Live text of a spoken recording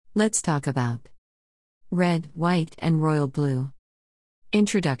Let's talk about Red, White, and Royal Blue.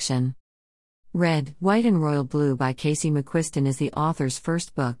 Introduction. Red, White, and Royal Blue by Casey McQuiston is the author's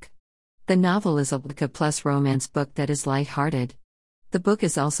first book. The novel is a plus romance book that is light-hearted. The book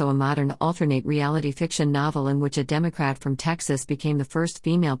is also a modern alternate reality fiction novel in which a Democrat from Texas became the first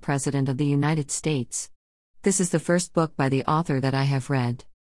female president of the United States. This is the first book by the author that I have read.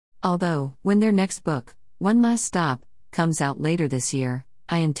 Although, when their next book, One Last Stop, comes out later this year,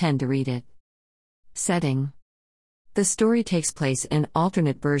 I intend to read it. Setting. The story takes place in an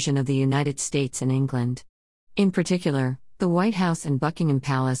alternate version of the United States and England. In particular, the White House and Buckingham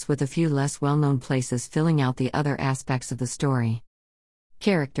Palace, with a few less well-known places filling out the other aspects of the story.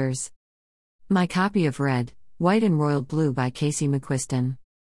 Characters. My copy of Red, White, and Royal Blue by Casey McQuiston.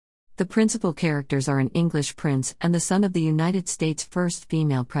 The principal characters are an English prince and the son of the United States' first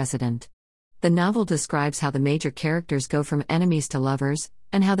female president. The novel describes how the major characters go from enemies to lovers,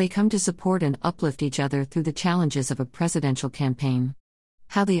 and how they come to support and uplift each other through the challenges of a presidential campaign.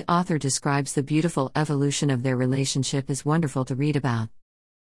 How the author describes the beautiful evolution of their relationship is wonderful to read about.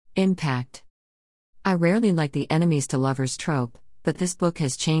 Impact. I rarely like the enemies to lovers trope, but this book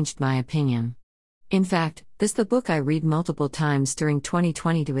has changed my opinion. In fact, this is the book I read multiple times during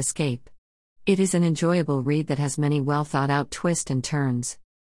 2020 to escape. It is an enjoyable read that has many well-thought-out twists and turns.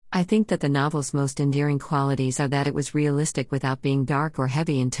 I think that the novel's most endearing qualities are that it was realistic without being dark or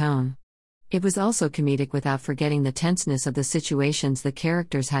heavy in tone. It was also comedic without forgetting the tenseness of the situations the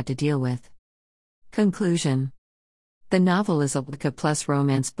characters had to deal with. Conclusion. The novel is a plus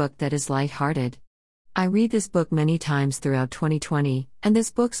romance book that is light-hearted. I read this book many times throughout 2020, and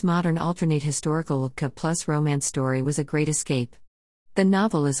this book's modern alternate historical plus romance story was a great escape. The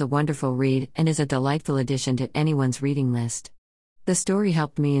novel is a wonderful read and is a delightful addition to anyone's reading list. The story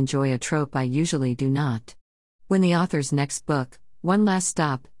helped me enjoy a trope I usually do not. When the author's next book, One Last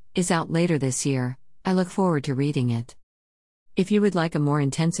Stop, is out later this year, I look forward to reading it. If you would like a more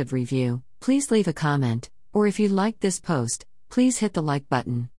intensive review, please leave a comment, or if you liked this post, please hit the like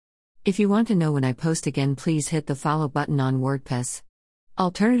button. If you want to know when I post again, please hit the follow button on WordPress.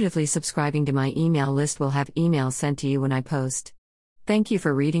 Alternatively, subscribing to my email list will have emails sent to you when I post. Thank you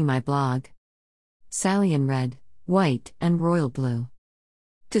for reading my blog. Sally in Red, White, and Royal Blue.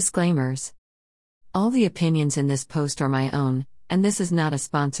 Disclaimers. All the opinions in this post are my own, and this is not a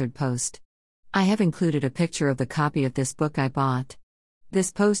sponsored post. I have included a picture of the copy of this book I bought.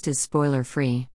 This post is spoiler-free.